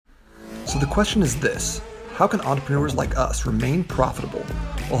So the question is this: how can entrepreneurs like us remain profitable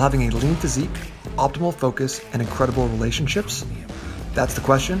while having a lean physique, optimal focus, and incredible relationships? That's the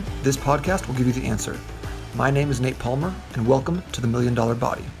question. This podcast will give you the answer. My name is Nate Palmer, and welcome to the $1 Million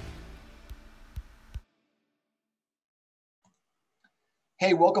Body.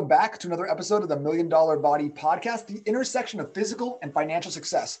 Hey, welcome back to another episode of the $1 Million Body podcast, the intersection of physical and financial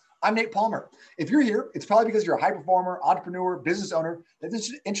success. I'm Nate Palmer. If you're here, it's probably because you're a high performer, entrepreneur, business owner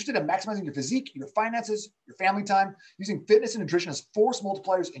that's interested in maximizing your physique, your finances, your family time, using fitness and nutrition as force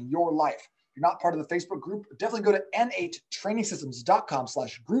multipliers in your life. If you're not part of the Facebook group, definitely go to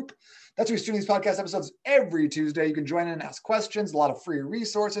n8trainingsystems.com/group. That's where we stream these podcast episodes every Tuesday. You can join in and ask questions, a lot of free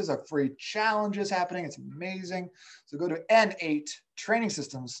resources, a free challenges happening. It's amazing. So go to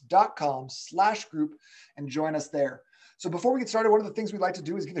n8trainingsystems.com/group and join us there. So before we get started, one of the things we'd like to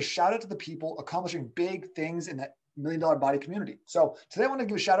do is give a shout out to the people accomplishing big things in that $1 Million Body community. So today I want to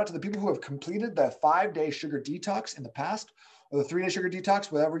give a shout out to the people who have completed the 5-day sugar detox in the past, or the 3-day sugar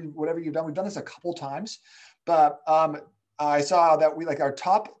detox, whatever you've done. We've done this a couple times, but I saw that we our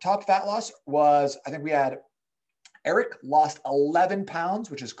top fat loss was, I think we had Eric lost 11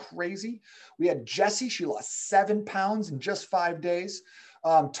 pounds, which is crazy. We had Jessie, she lost 7 pounds in just 5 days.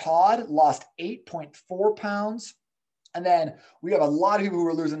 Todd lost 8.4 pounds. And then we have a lot of people who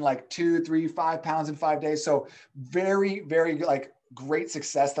are losing like 2, 3, 5 pounds in 5 days. So very, very great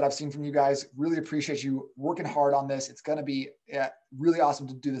success that I've seen from you guys. Really appreciate you working hard on this. It's going to be really awesome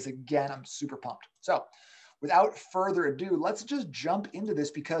to do this again. I'm super pumped. So without further ado, let's just jump into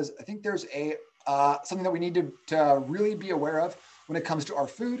this because I think there's something that we need to really be aware of when it comes to our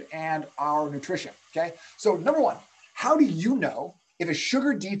food and our nutrition. Okay. So number one, how do you know if a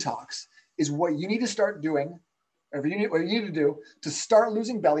sugar detox is what you need to start doing, or what you need to do to start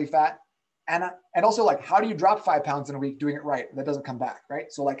losing belly fat? And also how do you drop 5 pounds in a week doing it right? That doesn't come back, right?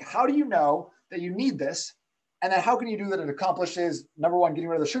 So how do you know that you need this? And then how can you do that? It accomplishes, number one, getting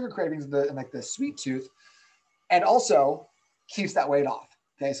rid of the sugar cravings and the sweet tooth, and also keeps that weight off.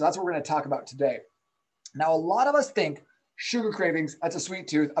 Okay. So that's what we're going to talk about today. Now, a lot of us think sugar cravings, that's a sweet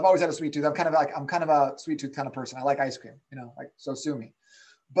tooth. I've always had a sweet tooth. I'm kind of a sweet tooth kind of person. I like ice cream, so sue me.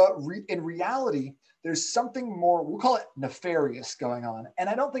 But in reality, there's something more, we'll call it nefarious going on. And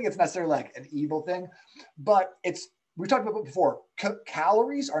I don't think it's necessarily an evil thing, but we talked about it before.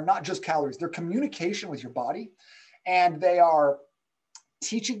 Calories are not just calories. They're communication with your body, and they are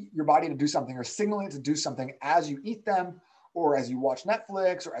teaching your body to do something or signaling it to do something as you eat them, or as you watch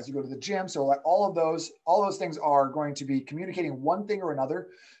Netflix, or as you go to the gym. So all of those things are going to be communicating one thing or another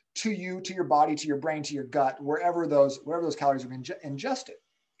to you, to your body, to your brain, to your gut, wherever those calories are being ingested.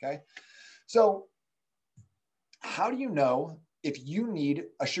 Okay. So how do you know if you need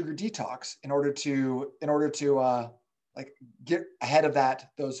a sugar detox in order to get ahead of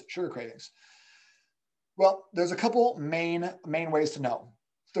those sugar cravings? Well, there's a couple main ways to know.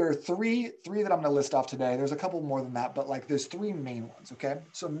 There are three that I'm going to list off today. There's a couple more than that, but there's 3 main ones. Okay.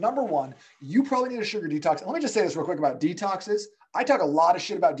 So number one, you probably need a sugar detox. And let me just say this real quick about detoxes. I talk a lot of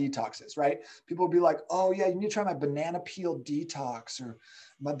shit about detoxes, right? People will be like, oh yeah, you need to try my banana peel detox or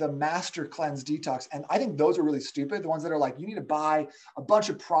the master cleanse detox. And I think those are really stupid. The ones that are you need to buy a bunch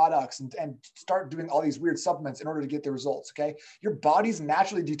of products and start doing all these weird supplements in order to get the results. Okay. Your body's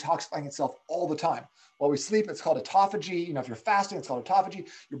naturally detoxifying itself all the time. While we sleep, it's called autophagy. If you're fasting, it's called autophagy.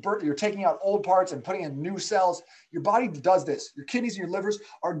 You're taking out old parts and putting in new cells. Your body does this. Your kidneys and your livers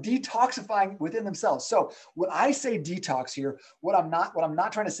are detoxifying within themselves. So when I say detox here, what I'm not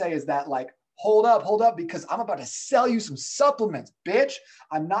trying to say is that hold up, because I'm about to sell you some supplements, bitch.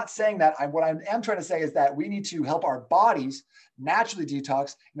 I'm not saying that. What I am trying to say is that we need to help our bodies naturally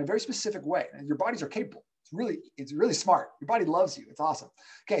detox in a very specific way. And your bodies are capable. It's really smart. Your body loves you. It's awesome.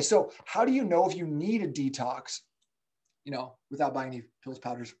 Okay. So how do you know if you need a detox, without buying any pills,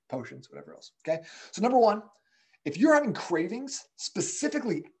 powders, potions, whatever else? Okay. So number one, if you're having cravings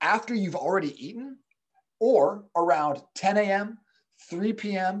specifically after you've already eaten, or around 10 a.m., 3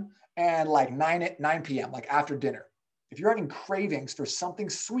 p.m., and 9 p.m., after dinner. If you're having cravings for something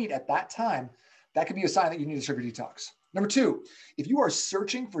sweet at that time, that could be a sign that you need a sugar detox. Number two, if you are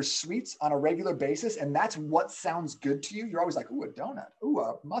searching for sweets on a regular basis and that's what sounds good to you, you're always ooh, a donut, ooh,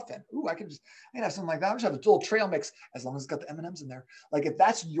 a muffin, ooh, I can have something like that. I just have a little trail mix as long as it's got the M&Ms in there. If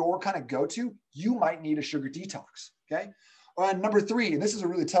that's your kind of go-to, you might need a sugar detox, okay? And number three, and this is a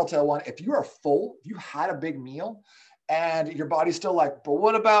really telltale one, if you are full, if you had a big meal and your body's still but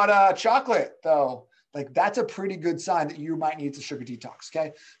what about chocolate though? That's a pretty good sign that you might need to sugar detox,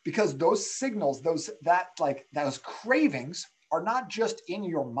 okay? Because those signals, those cravings are not just in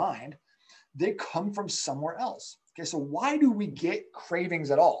your mind, they come from somewhere else. Okay, so why do we get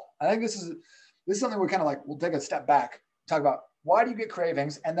cravings at all? I think this is something we kind of like, we'll take a step back, talk about why do you get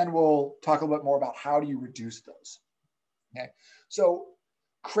cravings, and then we'll talk a little bit more about how do you reduce those. Okay, so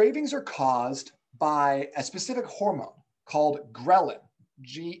cravings are caused by a specific hormone called ghrelin,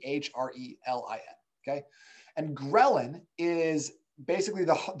 Ghrelin. Okay, and ghrelin is basically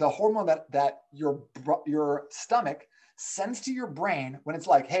the hormone that your stomach sends to your brain when it's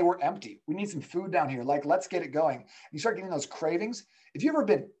like, hey, we're empty. We need some food down here. Like, let's get it going. And you start getting those cravings. If you've ever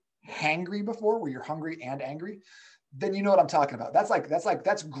been hangry before, where you're hungry and angry, then you know what I'm talking about. That's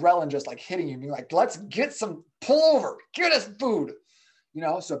ghrelin just like hitting you and being like, let's get some, pull over, get us food. You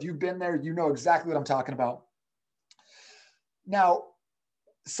know, so if you've been there, you know exactly what I'm talking about. Now,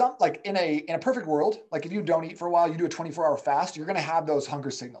 like in a perfect world, like if you don't eat for a while, you do a 24-hour fast, you're going to have those hunger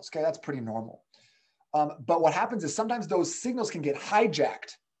signals. Okay, that's pretty normal. But what happens is sometimes those signals can get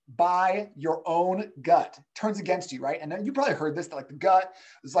hijacked by your own gut. It turns against you, right? And then you probably heard this, that like the gut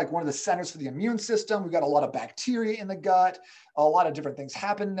is like one of the centers for the immune system. We've got a lot of bacteria in the gut. A lot of different things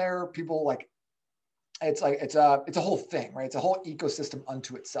happen there. People like, it's a whole thing, right? It's a whole ecosystem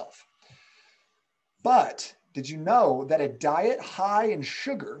unto itself. But did you know that a diet high in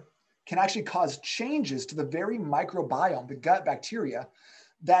sugar can actually cause changes to the very microbiome, the gut bacteria,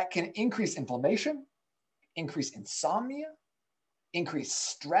 that can increase inflammation, increase insomnia, increase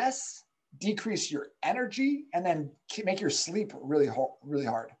stress, decrease your energy, and then make your sleep really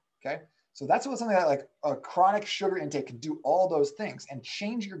hard, okay? So that's what something that like a chronic sugar intake can do, all those things and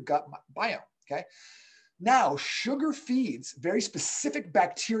change your gut biome, okay? Now, sugar feeds very specific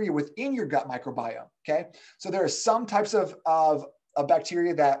bacteria within your gut microbiome, okay? So there are some types of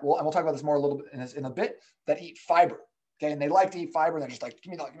bacteria that, and we'll talk about this more a little bit in a bit, that eat fiber. Okay, and they like to eat fiber. And they're just like,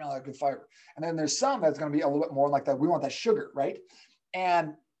 give me that good fiber. And then there's some that's going to be a little bit more like that. We want that sugar, right?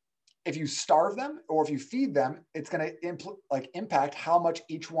 And if you starve them or if you feed them, it's going to impact how much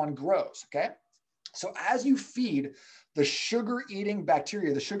each one grows. Okay, so as you feed the sugar-eating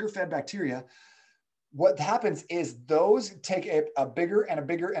bacteria, the sugar-fed bacteria, what happens is those take a bigger and a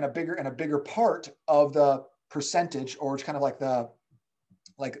bigger and a bigger and a bigger part of the percentage, or it's kind of like the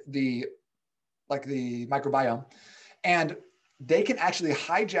microbiome. And they can actually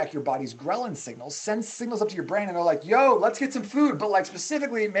hijack your body's ghrelin signals, send signals up to your brain, and they're like, yo, let's get some food, but like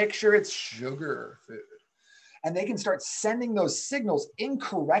specifically make sure it's sugar food. And they can start sending those signals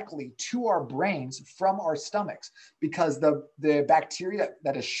incorrectly to our brains from our stomachs because the bacteria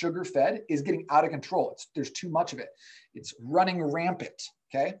that is sugar fed is getting out of control. There's too much of it. It's running rampant,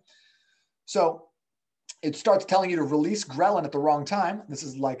 okay? So it starts telling you to release ghrelin at the wrong time. This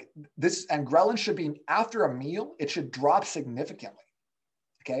is like this, and ghrelin should be after a meal, it should drop significantly,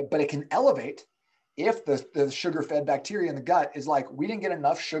 okay? But it can elevate if the sugar-fed bacteria in the gut is like, we didn't get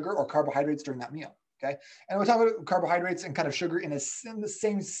enough sugar or carbohydrates during that meal, okay? And we're talking about carbohydrates and kind of sugar in the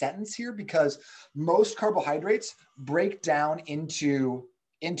same sentence here because most carbohydrates break down into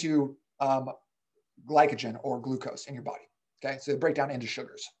glycogen or glucose in your body, okay? So they break down into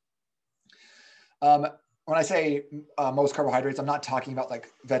sugars. When I say most carbohydrates, I'm not talking about like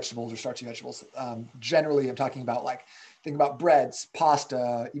vegetables or starchy vegetables. Generally, I'm talking about like, think about breads,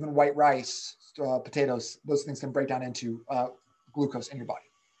 pasta, even white rice, potatoes. Those things can break down into glucose in your body,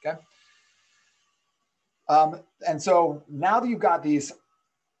 okay? And so now that you've got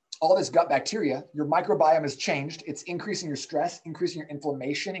all this gut bacteria, your microbiome has changed. It's increasing your stress, increasing your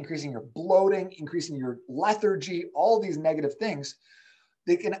inflammation, increasing your bloating, increasing your lethargy, all these negative things.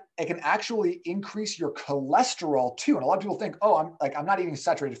 It can actually increase your cholesterol too. And a lot of people think, oh, I'm not eating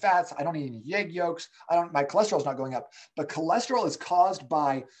saturated fats. I don't eat any egg yolks. My cholesterol's not going up. But cholesterol is caused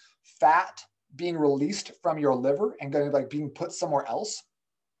by fat being released from your liver and going like being put somewhere else.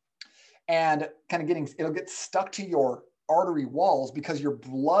 And kind of it'll get stuck to your artery walls because your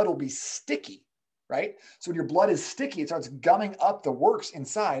blood will be sticky, right? So when your blood is sticky, it starts gumming up the works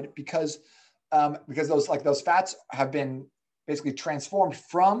inside because those fats have been basically transformed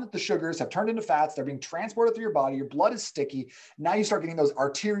from the sugars, have turned into fats. They're being transported through your body. Your blood is sticky. Now you start getting those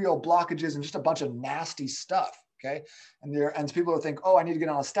arterial blockages and just a bunch of nasty stuff. Okay. And people will think, oh, I need to get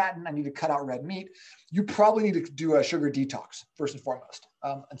on a statin. I need to cut out red meat. You probably need to do a sugar detox first and foremost,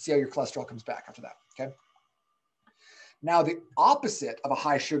 and see how your cholesterol comes back after that. Okay. Now, the opposite of a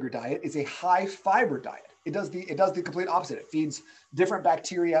high sugar diet is a high fiber diet. it does the complete opposite. It feeds different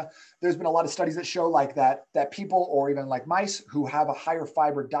bacteria. There's been a lot of studies that show like that people, or even like mice who have a higher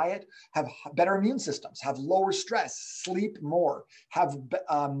fiber diet, have better immune systems, have lower stress, sleep more, have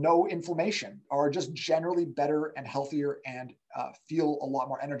no inflammation, are just generally better and healthier, and feel a lot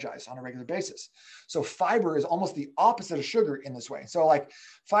more energized on a regular basis. So fiber is almost the opposite of sugar in this way. So like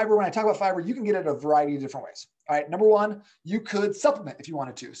fiber, when I talk about fiber, you can get it a variety of different ways. All right, number one, you could supplement if you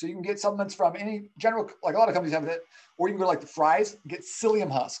wanted to. So you can get supplements from any general, like a lot of companies have it, or you can go like the fries, get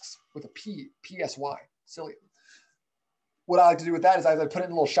psyllium husks with a P-S-Y, psyllium. What I like to do with that is I put it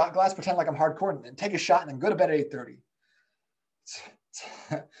in a little shot glass, pretend like I'm hardcore, and take a shot, and then go to bed at 8:30.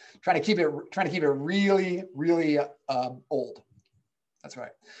 Trying to keep it really, really old. That's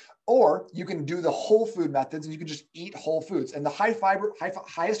right. Or you can do the whole food methods, and you can just eat whole foods. And the highest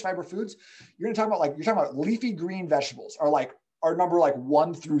fiber foods, you're talking about leafy green vegetables are number like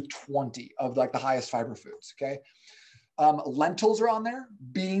 1 through 20 of like the highest fiber foods. Okay. Lentils are on there,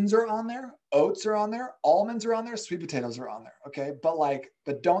 beans are on there, oats are on there, almonds are on there, sweet potatoes are on there. Okay.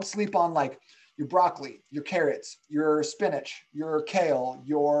 But don't sleep on like your broccoli, your carrots, your spinach, your kale,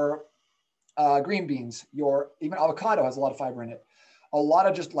 your green beans, even avocado has a lot of fiber in it. A lot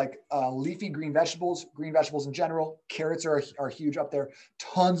of just like leafy green vegetables in general. Carrots are huge up there.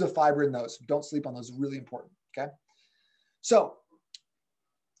 Tons of fiber in those. Don't sleep on those. Really important. Okay. So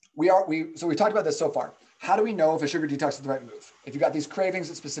we talked about this so far. How do we know if a sugar detox is the right move? If you got these cravings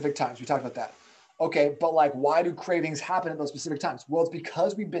at specific times, we talked about that. Okay, but like, why do cravings happen at those specific times? Well, it's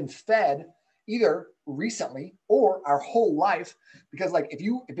because we've been fed either recently or our whole life, because like if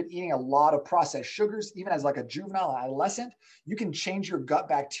you've been eating a lot of processed sugars, even as like a juvenile adolescent, you can change your gut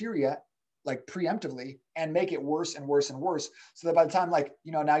bacteria like preemptively and make it worse and worse and worse. So that by the time like,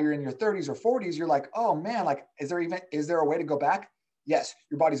 now you're in your 30s or 40s, you're like, oh man, like, is there a way to go back? Yes,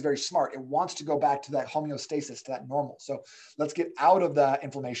 your body's very smart. It wants to go back to that homeostasis, to that normal. So let's get out of the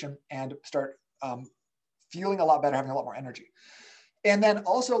inflammation and start feeling a lot better, having a lot more energy. And then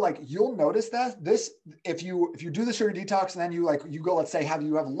also like, you'll notice that if you do the sugar detox and then you go, let's say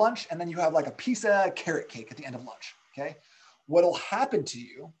you have lunch and then you have like a piece of carrot cake at the end of lunch. Okay. What'll happen to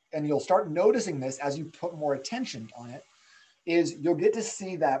you, and you'll start noticing this as you put more attention on it, is you'll get to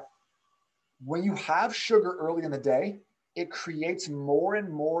see that when you have sugar early in the day, it creates more and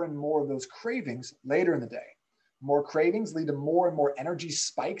more and more of those cravings later in the day. More cravings lead to more and more energy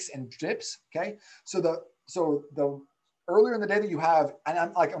spikes and dips. Okay. So the earlier in the day that you have, and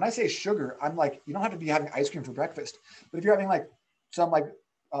I'm like, when I say sugar, I'm like, you don't have to be having ice cream for breakfast, but if you're having like some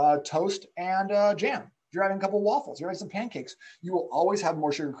toast and jam, if you're having a couple of waffles, you're having some pancakes, you will always have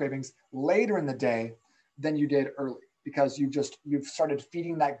more sugar cravings later in the day than you did early, because you've started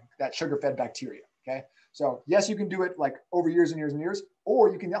feeding that sugar-fed bacteria. Okay. So yes, you can do it like over years and years and years,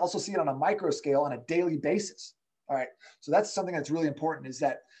 or you can also see it on a micro scale on a daily basis. All right. So that's something that's really important, is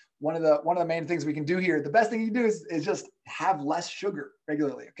that one of the main things we can do here, the best thing you can do is just have less sugar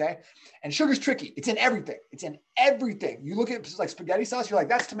regularly. Okay. And sugar's tricky. It's in everything. You look at like spaghetti sauce, you're like,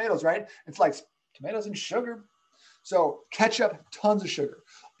 that's tomatoes, right? It's like tomatoes and sugar. So ketchup, tons of sugar.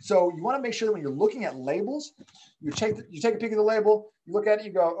 So you want to make sure that when you're looking at labels, you take a peek at the label, you look at it,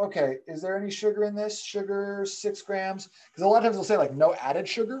 you go, okay, is there any sugar in this? Sugar, 6 grams. Because a lot of times they'll say like no added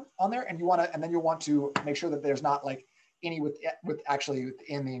sugar on there, and then you'll want to make sure that there's not like any with actually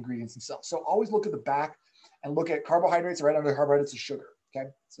within the ingredients themselves. So always look at the back and look at carbohydrates. Right under the carbohydrates is sugar. Okay,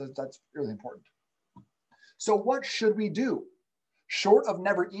 so that's really important. So what should we do? Short of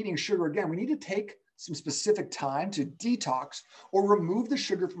never eating sugar again, we need to take some specific time to detox or remove the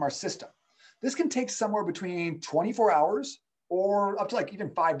sugar from our system. This can take somewhere between 24 hours or up to like even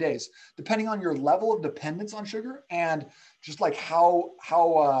 5 days, depending on your level of dependence on sugar and just like how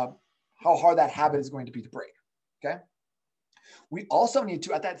hard that habit is going to be to break. Okay. We also need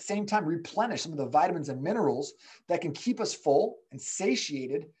to, at that same time, replenish some of the vitamins and minerals that can keep us full and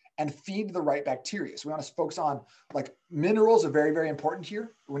satiated and feed the right bacteria. So we want to focus on like minerals are very, very important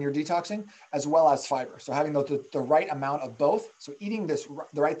here when you're detoxing, as well as fiber. So having the right amount of both. So eating the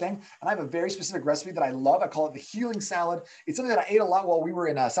right thing. And I have a very specific recipe that I love. I call it the healing salad. It's something that I ate a lot while we were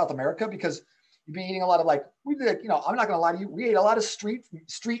in South America, because you'd be eating a lot of like, I'm not going to lie to you. We ate a lot of street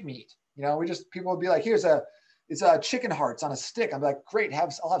meat. People would be like, it's chicken hearts on a stick. I'm like, great,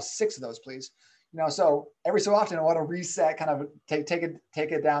 I'll have 6 of those, please. So every so often I want to reset, kind of take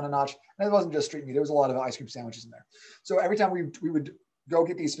it down a notch. And it wasn't just street meat. There was a lot of ice cream sandwiches in there. So every time we would go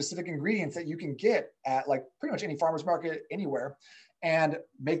get these specific ingredients that you can get at like pretty much any farmer's market anywhere, and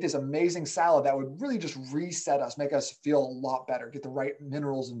make this amazing salad that would really just reset us, make us feel a lot better, get the right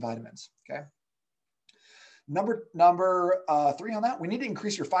minerals and vitamins. Okay. Number three on that, we need to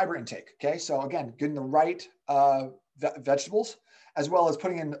increase your fiber intake. Okay. So again, getting the right vegetables, as well as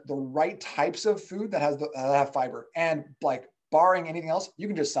putting in the right types of food that have fiber, and like barring anything else, you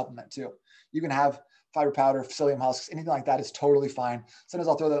can just supplement too. You can have fiber powder, psyllium husks, anything like that is totally fine. Sometimes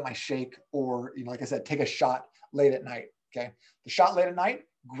I'll throw that in my shake, or, like I said, take a shot late at night. Okay. The shot late at night,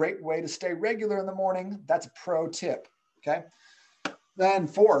 great way to stay regular in the morning. That's a pro tip. Okay. Then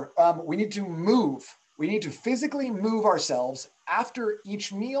 4, we need to move. We need to physically move ourselves after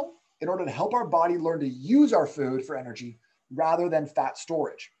each meal in order to help our body learn to use our food for energy rather than fat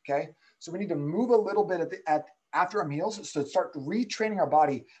storage. Okay. So we need to move a little bit after our meals. So start retraining our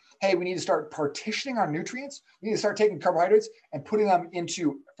body. Hey, we need to start partitioning our nutrients. We need to start taking carbohydrates and putting them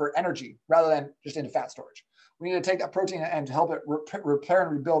for energy rather than just into fat storage. We need to take that protein and help it repair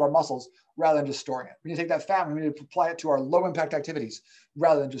and rebuild our muscles rather than just storing it. We need to take that fat and we need to apply it to our low impact activities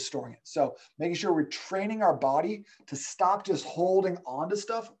rather than just storing it. So making sure we're training our body to stop just holding on to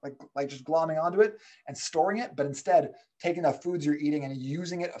stuff, like just glomming onto it and storing it, but instead taking the foods you're eating and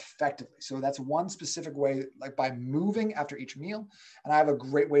using it effectively. So that's one specific way, like by moving after each meal. And I have a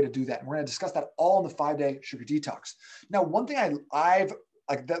great way to do that. And we're going to discuss that all in the 5-day sugar detox. Now, one thing I've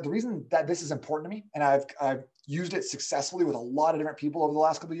like the reason that this is important to me, and I've used it successfully with a lot of different people over the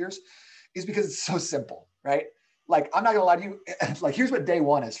last couple of years, is because it's so simple, right? Like, I'm not gonna lie to you, like, here's what day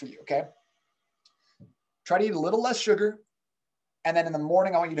 1 is for you, okay? Try to eat a little less sugar, and then in the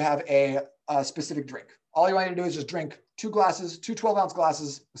morning, I want you to have a specific drink. All you want to do is just drink 2 12-ounce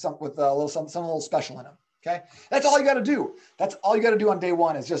glasses, with a little special in them. Okay. That's all you got to do. That's all you got to do on day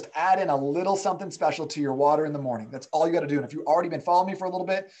 1 is just add in a little something special to your water in the morning. That's all you got to do. And if you've already been following me for a little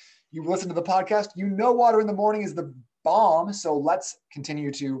bit, you listen to the podcast, water in the morning is the bomb. So let's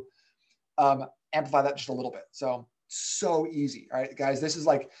continue to amplify that just a little bit. So easy. All right, guys, this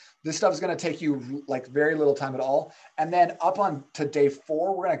stuff is going to take you like very little time at all. And then up on to day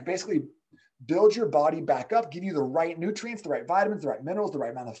 4, we're going to basically build your body back up, give you the right nutrients, the right vitamins, the right minerals, the right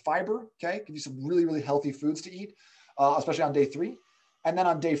amount of fiber. Okay. Give you some really, really healthy foods to eat, especially on day 3. And then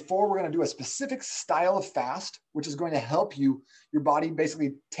on day 4, we're going to do a specific style of fast, which is going to help your body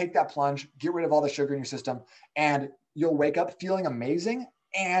basically take that plunge, get rid of all the sugar in your system, and you'll wake up feeling amazing.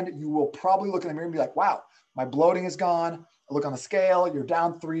 And you will probably look in the mirror and be like, wow, my bloating is gone. I look on the scale, you're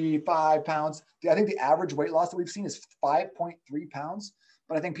down 3-5 pounds. I think the average weight loss that we've seen is 5.3 pounds.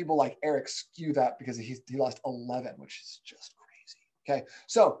 But I think people like Eric skew that because he lost 11, which is just crazy. Okay.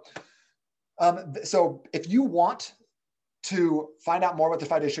 So if you want to find out more about the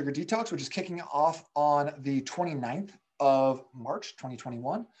 5-day sugar detox, which is kicking off on the 29th of March,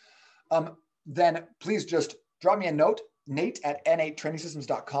 2021, then please just drop me a note,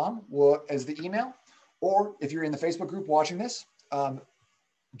 nate@n8trainingsystems.com is the email. Or if you're in the Facebook group watching this,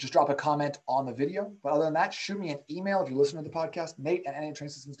 just drop a comment on the video. But other than that, shoot me an email if you listen to the podcast,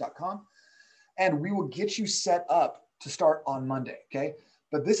 nate@n8trainingsystems.com, and we will get you set up to start on Monday. Okay.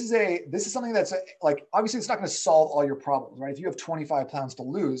 But this is something that's like, obviously it's not going to solve all your problems, right? If you have 25 pounds to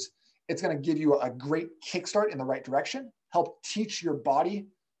lose, it's going to give you a great kickstart in the right direction, help teach your body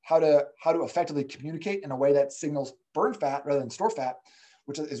how to effectively communicate in a way that signals burn fat rather than store fat,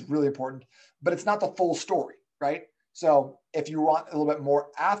 which is really important, but it's not the full story, right? So if you want a little bit more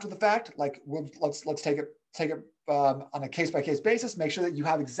after the fact, like let's take it on a case-by-case basis, make sure that you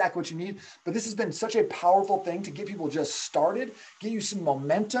have exactly what you need. But this has been such a powerful thing to get people just started, get you some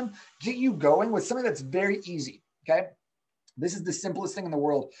momentum, get you going with something that's very easy, okay? This is the simplest thing in the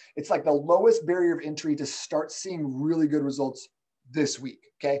world. It's like the lowest barrier of entry to start seeing really good results this week,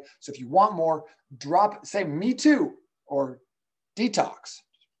 okay? So if you want more, say me too, or detox.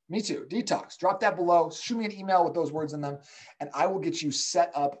 Me too, detox. Drop that below. Shoot me an email with those words in them, and I will get you set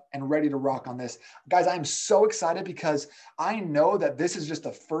up and ready to rock on this. Guys, I'm so excited because I know that this is just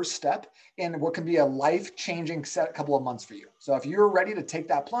the first step in what can be a life-changing couple of months for you. So if you're ready to take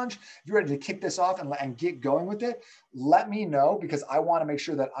that plunge, if you're ready to kick this off and get going with it, let me know, because I want to make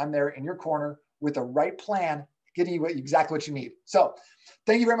sure that I'm there in your corner with the right plan, getting you exactly what you need. So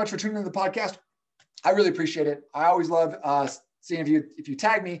thank you very much for tuning into the podcast. I really appreciate it. I always love seeing if you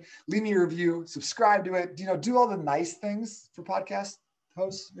tag me, leave me a review, subscribe to it, do all the nice things for podcast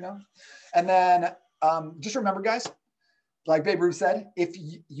hosts, and then just remember, guys, like Babe Ruth said, if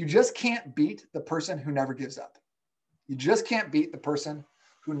you just can't beat the person who never gives up. You just can't beat the person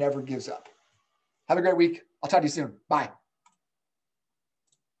who never gives up. Have a great week. I'll talk to you soon. Bye.